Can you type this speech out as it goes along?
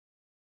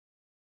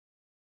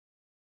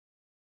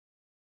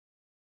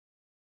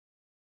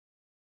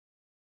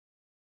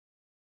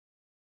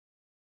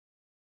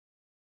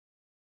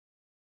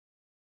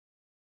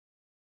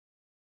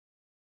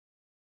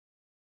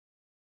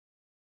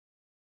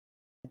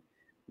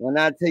When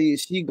I tell you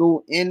she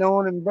go in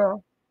on him,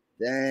 bro,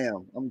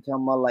 damn. I'm talking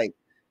about like,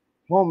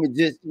 homie,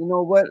 just, you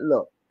know what?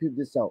 Look, peep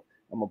this out.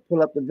 I'm gonna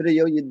pull up the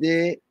video you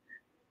did,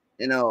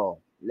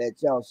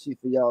 let y'all see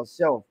for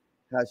yourself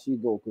how she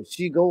go. Cause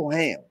she go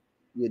ham.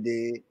 You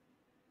did.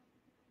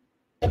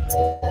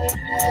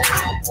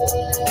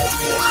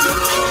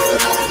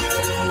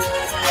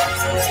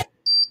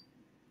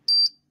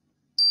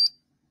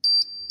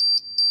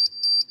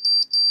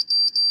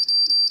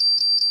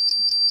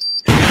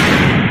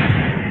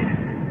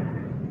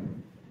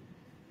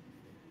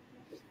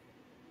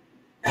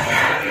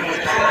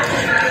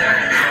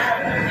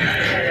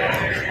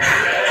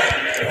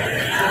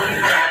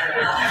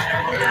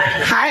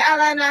 Hi,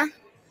 Alana.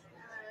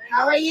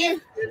 How are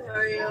you? Good, how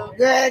are you?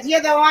 Good.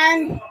 You're the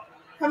one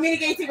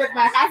communicating with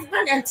my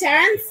husband and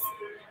Terrence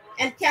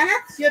and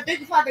Kenneth. Your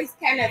big father is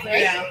Kenneth,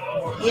 right?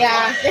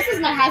 Yeah. This is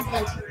my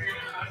husband,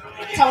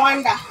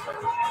 Tawanda.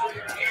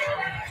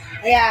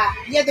 Yeah.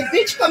 You're the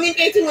bitch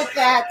communicating with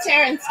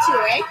Terrence too,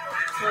 right?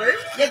 Sorry?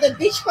 You're the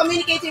bitch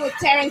communicating with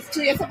Terrence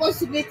too. You're supposed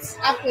to meet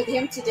up with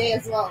him today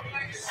as well.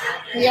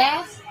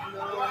 Yeah?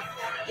 No.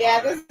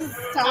 Yeah, this is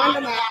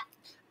Tawanda, man.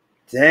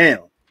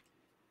 Damn.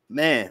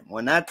 Man,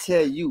 when I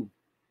tell you,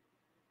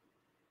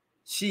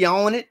 she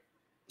on it.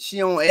 She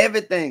on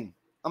everything.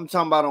 I'm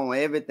talking about on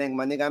everything,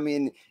 my nigga. I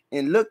mean,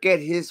 and look at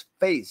his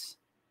face.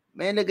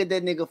 Man, look at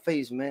that nigga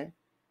face, man.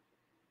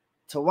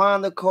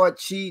 Tawanda caught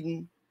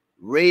cheating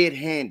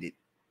red-handed.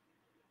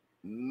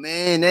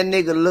 Man, that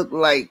nigga look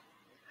like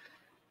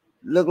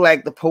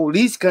the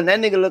police. Cause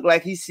that nigga look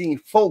like he seen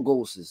 4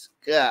 ghosts.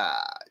 God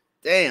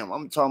damn.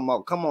 I'm talking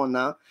about, come on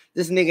now.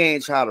 This nigga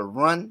ain't try to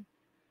run,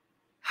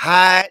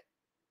 hide,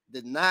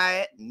 deny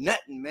it,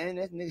 nothing, man.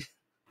 That nigga.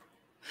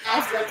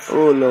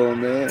 Oh Lord,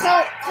 man.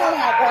 Tell her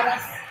about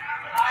us.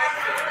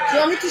 Do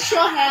you want me to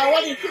show her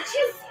wedding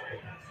pictures?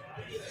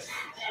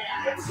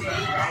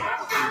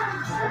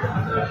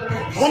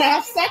 Gonna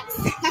have sex?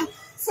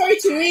 Sorry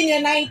to ruin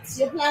your night,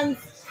 your plans.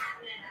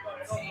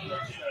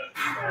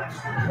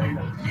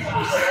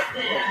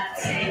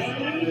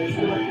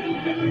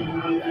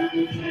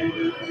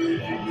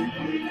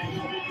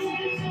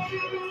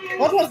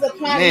 What was the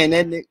plan? Man,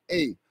 that nigga,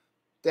 hey,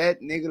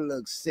 that nigga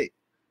looks sick.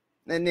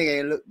 That nigga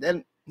ain't look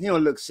that he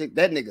don't look sick.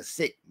 That nigga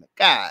sick.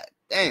 God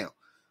damn.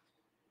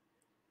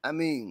 I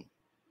mean,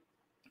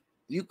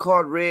 you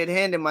caught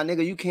red-handed, my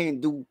nigga. You can't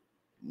do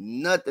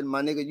nothing,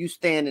 my nigga. You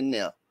standing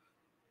there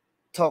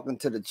talking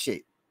to the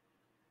chick.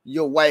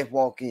 Your wife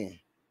walk in.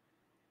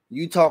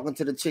 You talking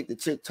to the chick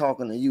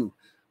talking to you.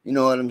 You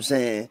know what I'm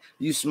saying?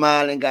 You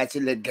smiling, got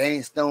your little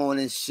gangster on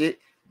and shit,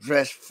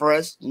 dressed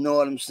fresh. You know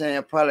what I'm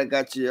saying? Probably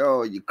got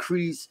your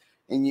crease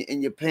in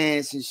your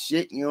pants and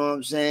shit. You know what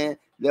I'm saying?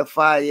 Their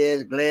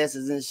fire-ass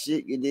glasses and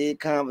shit. You did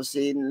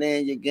conversating,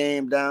 laying your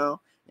game down,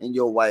 and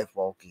your wife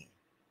walk in.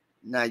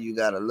 Now you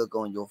got a look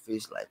on your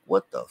face like,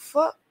 what the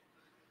fuck?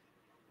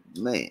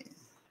 Man.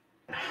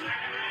 We're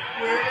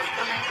just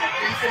gonna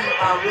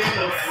have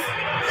wings.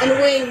 And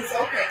wings,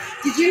 okay.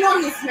 Did you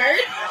know he's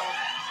married?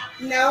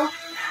 No?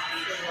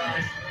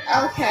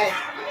 Okay.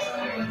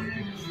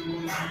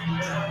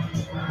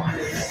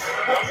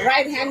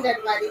 Right-handed,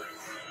 buddy.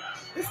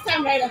 This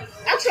time right.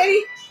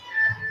 Actually,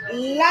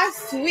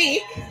 last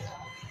week,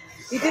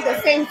 he did the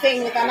same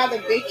thing with another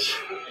bitch.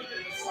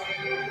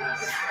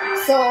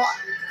 So,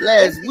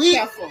 last week.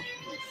 Careful,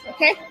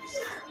 okay?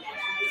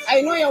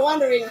 I know you're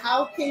wondering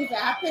how things are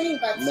happening,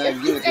 but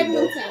it's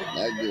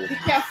Edmonton. Be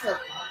careful.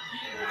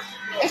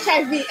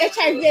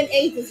 HIV and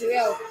AIDS is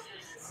real.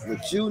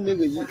 But you,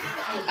 nigga,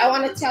 I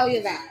want to tell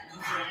you that,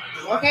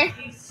 okay?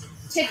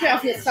 Take care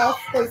of yourself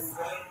because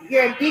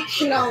you're a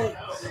bitch now,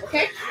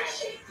 okay?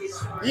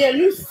 You're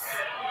loose.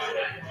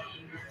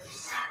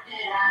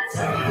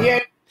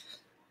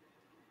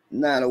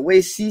 Now, the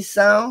way she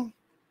sound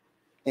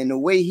and the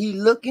way he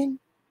looking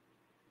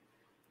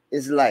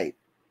is like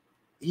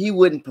he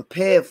wasn't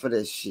prepared for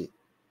this shit.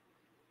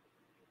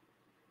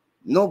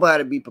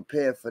 Nobody be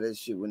prepared for this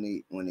shit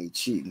when they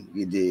cheating,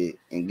 you did,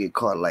 and get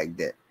caught like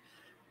that.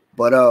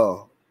 But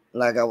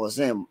like I was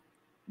saying,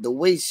 the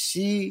way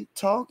she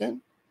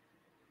talking,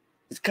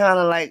 it's kind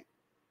of like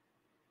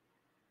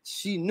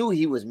she knew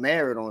he was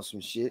married on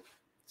some shit.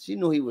 She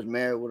knew he was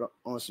married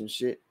on some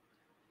shit.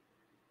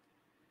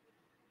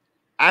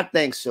 I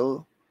think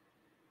so.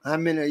 How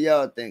many of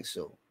y'all think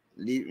so?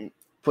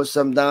 Put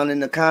something down in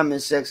the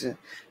comment section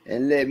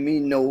and let me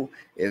know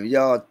if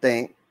y'all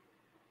think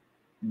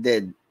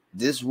that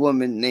this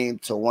woman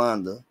named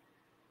Tawanda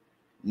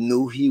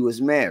knew he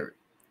was married.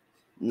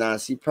 Now,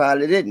 she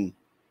probably didn't,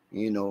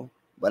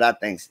 but I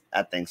think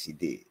she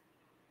did.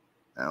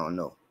 I don't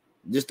know.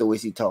 Just the way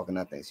she talking,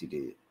 I think she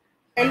did.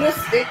 And this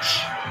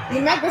bitch,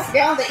 you met this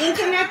guy on the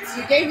internet,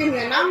 you gave him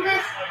your number,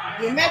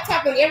 you met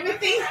up and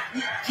everything,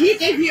 he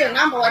gave you your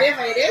number,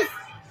 whatever it is,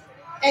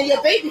 and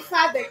your baby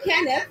father,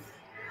 Kenneth,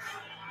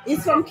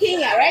 is from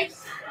Kenya, right?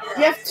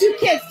 You have 2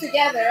 kids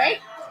together,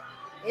 right?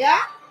 Yeah?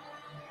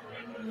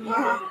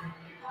 Uh-huh.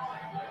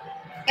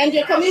 And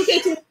you're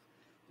communicating.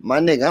 My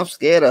nigga, I'm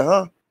scared of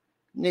her.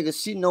 Nigga,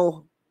 she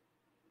know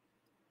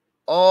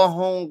all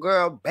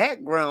homegirl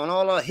background,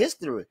 all her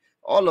history,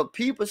 all the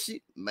people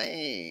she,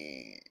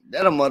 man,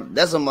 that's a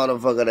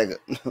motherfucker that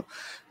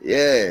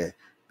yeah,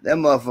 that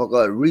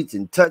motherfucker reach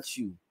and touch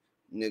you,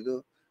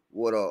 nigga.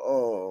 What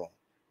a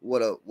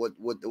what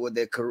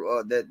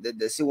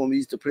that shit when we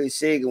used to play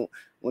Sega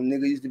when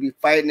nigga used to be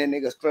fighting that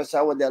nigga stretch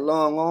out with that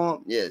long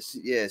arm. Yes,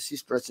 yeah, she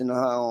stretching her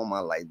arm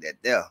out like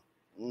that there.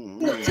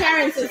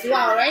 Terrence as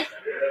well, right?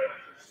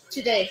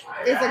 Today,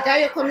 there's a guy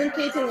you're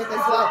communicating with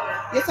as well.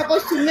 You're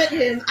supposed to meet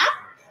him up,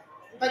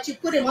 but you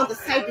put him on the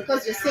side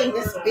because you're saying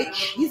this bitch.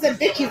 He's a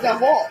bitch. He's a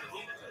whore.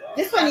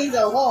 This one is a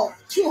whore.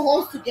 Two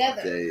whores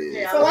together.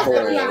 Yeah, So what's the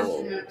plan?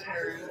 plan?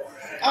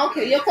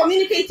 Okay, you're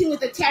communicating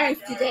with the Terrence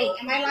today.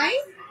 Am I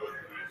lying?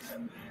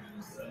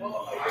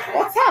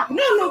 What's up?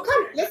 No,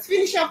 come. Let's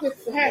finish up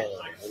with her.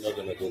 I'm not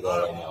gonna do that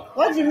right now.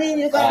 What do you mean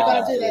you're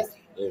gonna do this?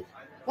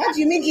 What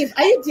do you mean?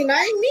 Are you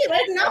denying me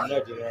right now? I'm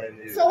not denying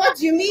you. So what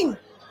do you mean?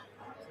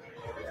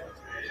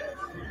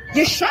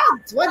 You're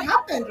shocked. What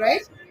happened,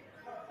 right?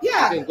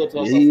 Yeah. You can go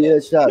talk Yeah,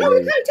 outside. shot, No, we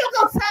man. can't talk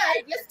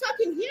outside. Let's talk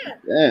in here.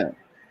 Damn.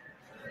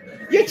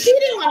 You're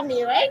cheating on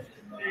me, right?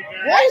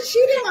 Why are you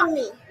cheating on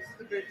me?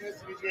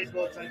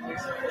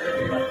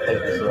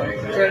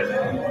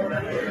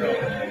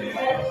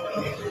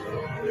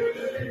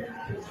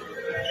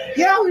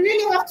 Yeah, we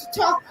really have to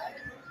talk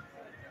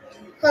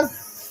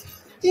because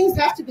things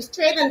have to be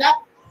straightened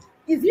up.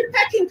 Is you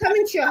packing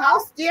coming to your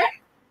house, dear?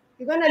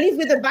 You're gonna leave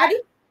with the body?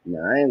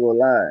 Nah, I ain't gonna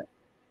lie.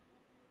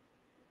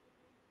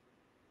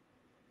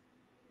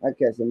 I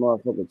catch a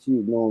motherfucker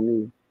cheating on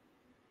me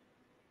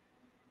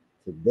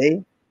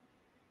today.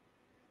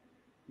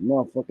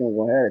 Motherfucker ain't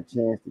gonna have a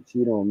chance to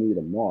cheat on me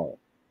tomorrow.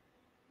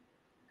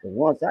 Cause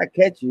once I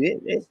catch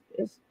you,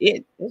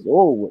 it's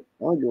over with.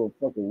 I don't give a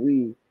fuck if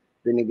we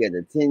been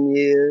together 10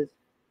 years,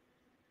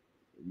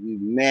 we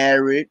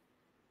married.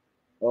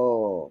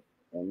 Oh,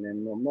 and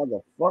then no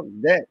motherfuck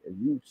that. If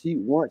you cheat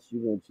once, you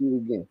gonna cheat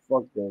again.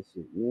 Fuck that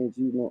shit. You ain't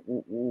cheating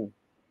on.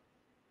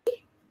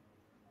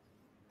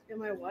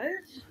 Am I what?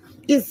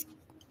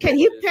 Can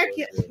you pack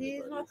your?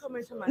 He's not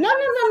coming to my No. house.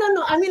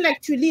 I mean,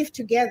 like to live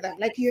together.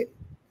 Like you,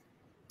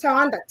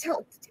 Tawanda,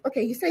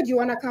 okay, you said you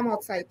wanna come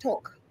outside,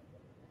 talk.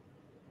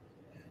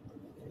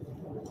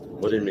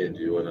 What do you mean? Do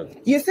you wanna?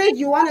 You said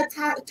you wanna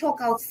talk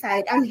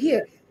outside. I'm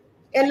here,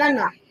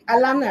 Alana. How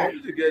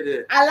did you get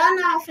there?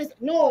 Alana,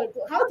 no.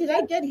 How did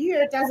I get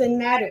here? It doesn't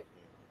matter.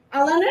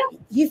 Alana,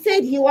 you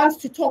said he wants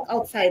to talk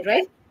outside,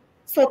 right?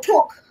 So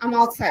talk. I'm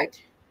outside.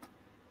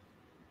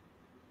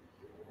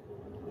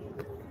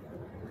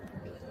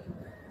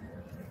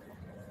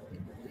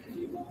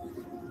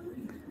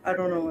 I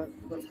don't know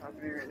what's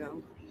happening right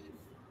now.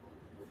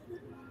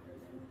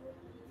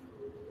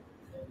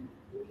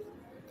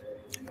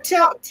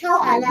 Tell You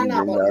Alana been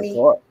about got me.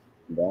 caught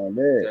down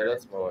there. Yeah,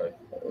 that's my wife.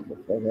 What the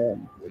fuck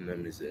happened? Let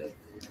me say.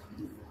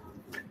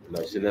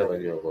 No, she never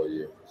knew about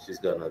you. She's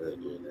got nothing to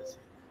do with this.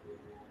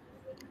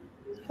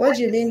 What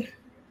do you mean?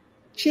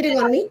 Cheating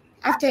on me?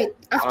 After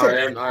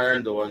I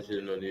am the one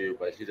cheating on you,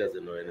 but she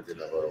doesn't know anything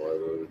about what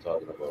we're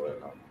talking about right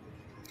now.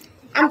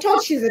 I'm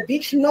told she's a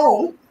bitch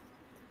known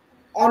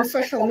on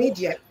social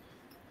media.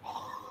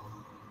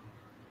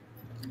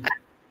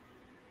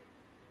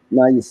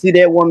 Now you see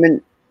that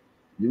woman.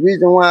 The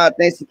reason why I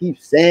think she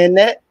keeps saying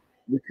that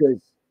because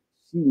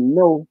she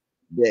know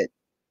that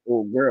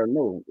old girl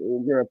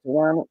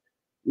Tawana.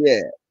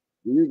 Yeah,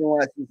 the reason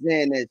why she's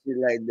saying that shit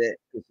like that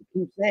because she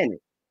keeps saying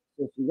it,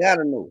 so she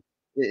gotta know.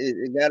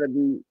 It gotta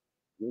be,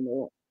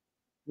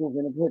 proof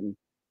in the pudding.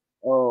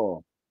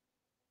 Oh,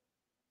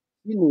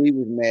 she knew he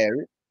was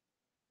married.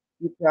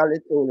 She probably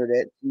told her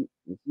that. She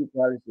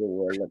probably said,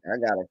 "Well, look, I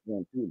got a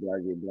friend too,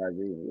 blase, blase."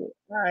 Well,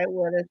 all right,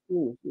 well, that's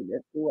cool. Shit,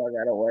 that's cool. I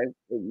got a wife.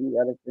 If you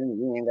got a friend,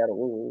 you ain't got a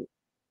wife.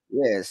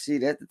 Yeah, see,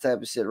 that's the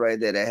type of shit right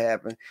there that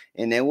happened.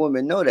 And that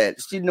woman know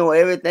that. She know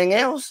everything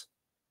else.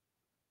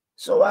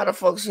 So why the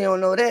fuck she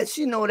don't know that?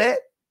 She know that.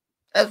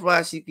 That's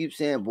why she keeps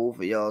saying both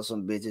of y'all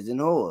some bitches and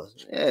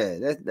whores.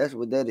 Yeah, that's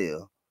what that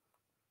is.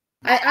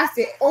 I asked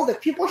her, all the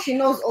people, she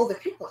knows all the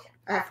people.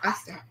 I've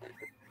asked her.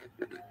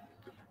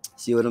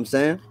 See what I'm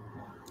saying?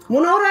 Do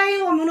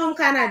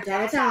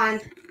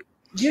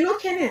you know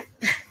Kenneth?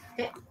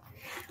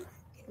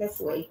 Let's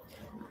wait.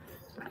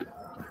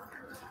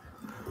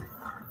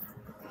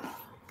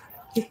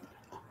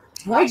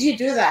 Why do you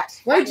do that?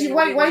 Why do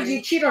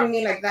you cheat on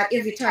me like that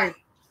every time?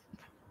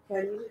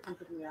 Can you come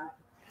pick me up?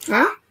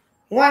 Huh?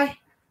 Why?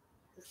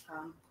 Just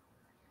come.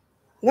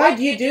 Why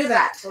do you do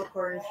that? Go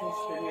according to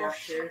me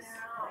upstairs.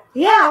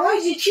 Yeah, why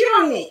do you cheat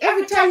on me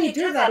every time you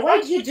do that? Why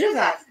do you do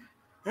that?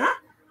 Huh?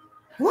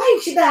 Why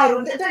you cheat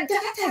on me?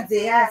 That's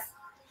the ass.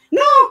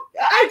 No,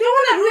 I don't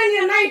want to ruin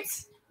your night.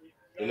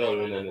 You're not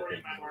doing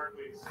anything.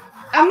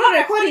 I'm not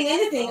recording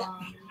anything.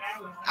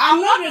 I'm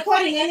not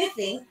recording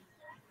anything.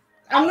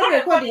 I'm not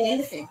recording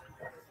anything.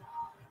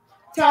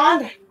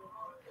 Tawanda.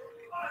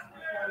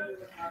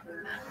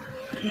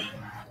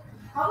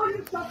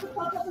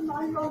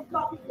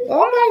 Oh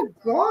my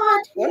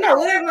God. Oh my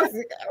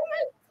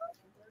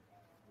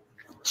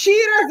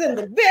cheaters in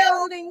the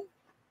building.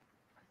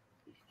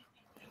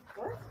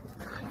 What?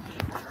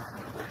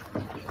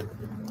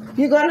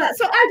 You're gonna.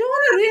 So I don't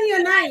want to ruin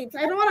your night.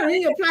 I don't want to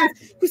ruin your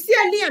plans. You see,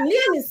 Liam.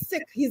 Liam is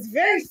sick. He's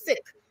very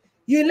sick.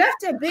 You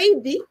left a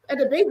baby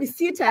at a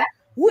babysitter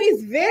who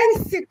is very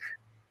sick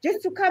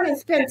just to come and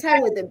spend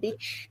time with the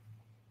bitch.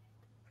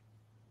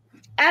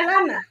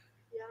 Alana,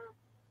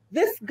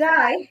 this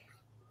guy,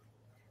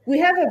 we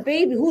have a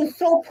baby who's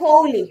so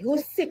poorly,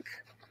 who's sick.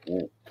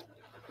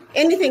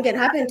 Anything can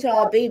happen to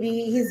our baby.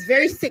 He's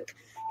very sick.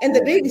 And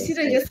the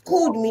babysitter just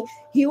called me.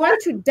 He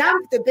wants to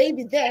dump the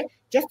baby there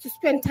just to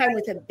spend time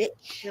with a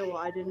bitch. No,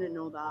 I didn't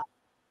know that.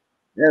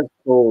 That's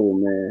cool,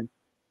 man.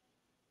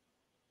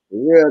 For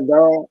real,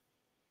 dog.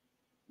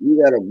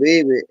 You got a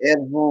baby at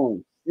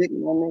home, sick,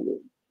 my nigga.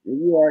 And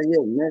you out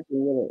here messing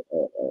with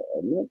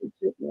another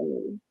chick, my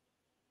nigga.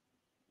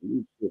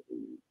 You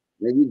tripping,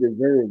 man. You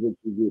deserve what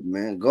you get,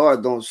 man.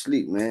 God don't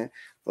sleep, man.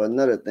 For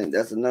another thing,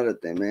 that's another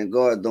thing, man.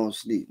 God don't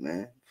sleep,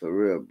 man. For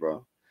real,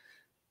 bro.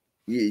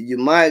 You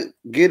might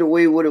get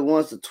away with it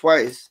once or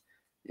twice.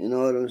 You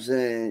know what I'm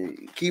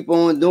saying? Keep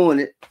on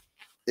doing it.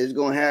 It's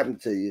gonna happen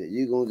to you.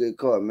 You're gonna get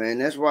caught, man.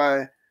 That's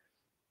why,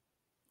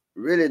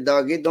 really,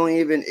 dog, it don't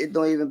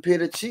even pay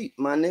to cheat,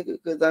 my nigga.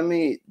 Cause I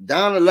mean,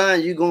 down the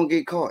line, you're gonna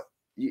get caught.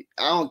 I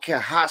don't care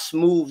how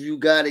smooth you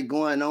got it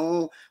going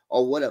on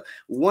or whatever.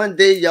 One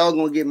day y'all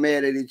gonna get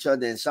mad at each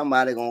other and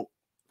somebody gonna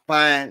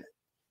find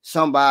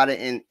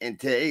somebody and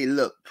tell, hey,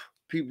 look,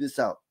 peep this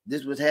out.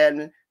 This was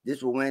happening.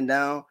 This what went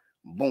down.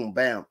 Boom,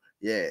 bam.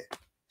 Yeah.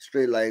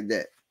 Straight like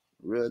that.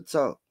 Real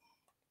talk.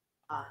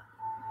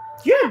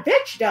 You're a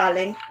bitch,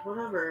 darling.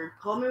 Whatever.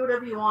 Call me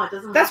whatever you want.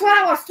 Doesn't That's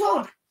matter. what I was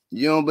told.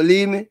 You don't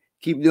believe me?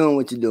 Keep doing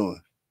what you're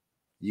doing.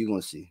 You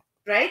gonna see.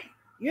 Right?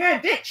 You're a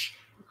bitch.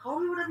 Call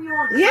me whatever you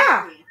want.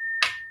 Yeah.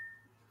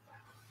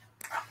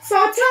 So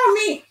tell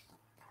me,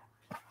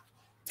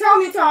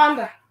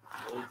 Tawanda.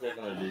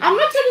 I'm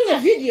not taking a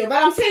video,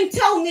 but I'm saying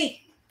tell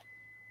me.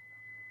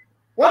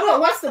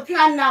 What's the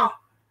plan now?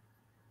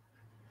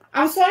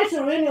 I'm sorry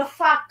to ruin your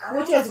fuck,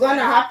 which was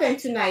gonna happen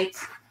tonight.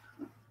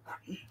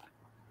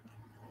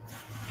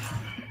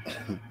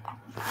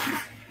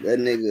 That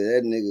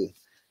nigga.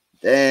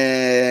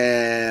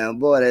 Damn,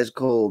 boy, that's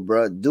cold,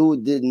 bro.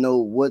 Dude didn't know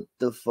what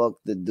the fuck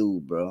to do,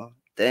 bro.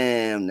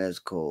 Damn, that's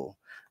cold.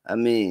 I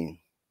mean,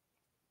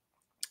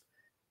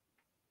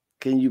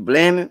 can you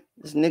blame him?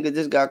 This nigga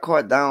just got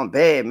caught down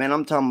bad, man.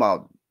 I'm talking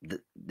about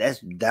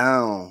that's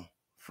down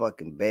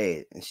fucking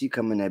bad. And she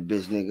coming that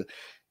bitch, nigga.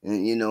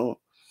 And you know,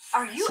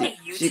 are you a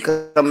YouTuber? She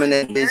coming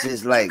that bitch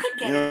is like,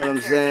 you know what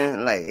I'm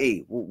saying? Like,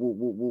 hey, woo, woo,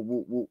 woo, woo,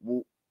 woo, woo,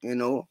 woo, you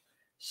know?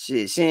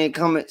 Shit, she ain't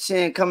coming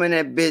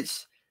that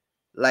bitch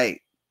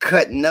like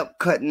cutting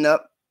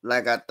up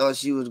like I thought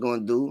she was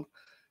gonna do.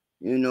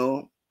 You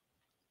know,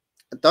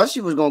 I thought she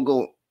was gonna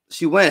go.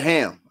 She went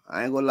ham.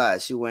 I ain't gonna lie,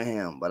 she went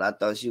ham. But I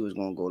thought she was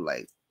gonna go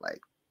like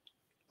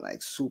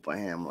super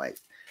ham, like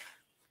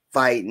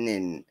fighting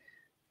and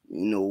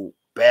you know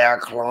bear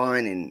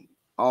clawing and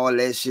all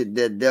that shit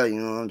there.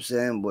 You know what I'm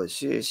saying? But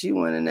shit, she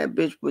went in that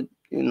bitch with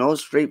you know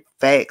straight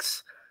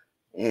facts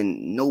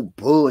and no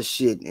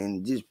bullshit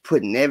and just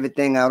putting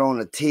everything out on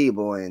the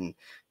table and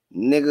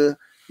nigga.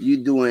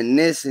 You doing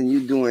this and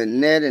you doing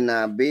that and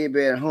our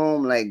baby at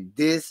home like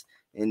this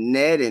and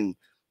that and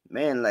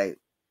man, like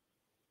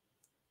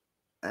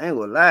I ain't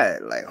gonna lie,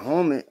 like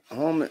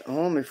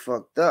homie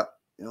fucked up.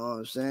 You know what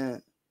I'm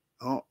saying?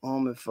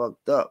 Homie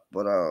fucked up,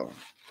 but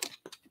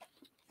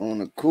on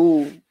the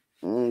cool, you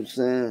know what I'm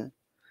saying?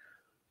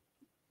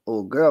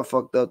 Oh, girl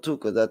fucked up too,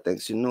 cause I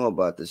think she knew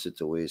about the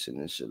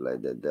situation and shit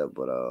like that.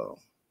 But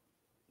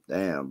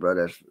damn, bro,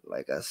 that's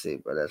like I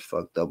said, bro, that's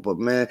fucked up. But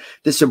man,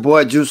 this your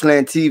boy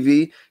Juiceland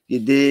TV. You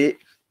did.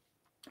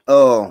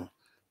 Oh,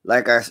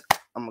 like I'm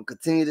gonna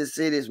continue to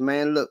say this,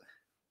 man. Look,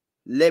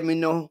 let me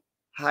know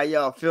how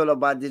y'all feel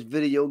about this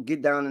video.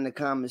 Get down in the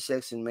comment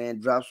section,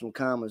 man. Drop some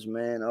comments,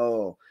 man.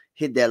 Oh,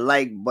 hit that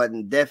like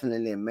button,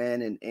 definitely,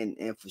 man.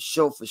 And for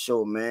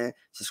sure, man.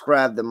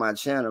 Subscribe to my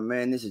channel,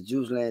 man. This is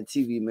Juiceland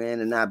TV, man,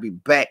 and I'll be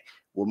back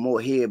with more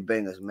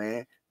headbangers,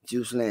 man.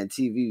 Juiceland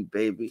TV,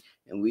 baby,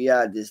 and we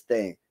out this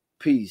thing.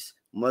 Peace.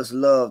 Much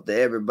love to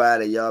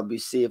everybody. Y'all be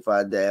safe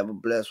out there. Have a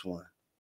blessed one.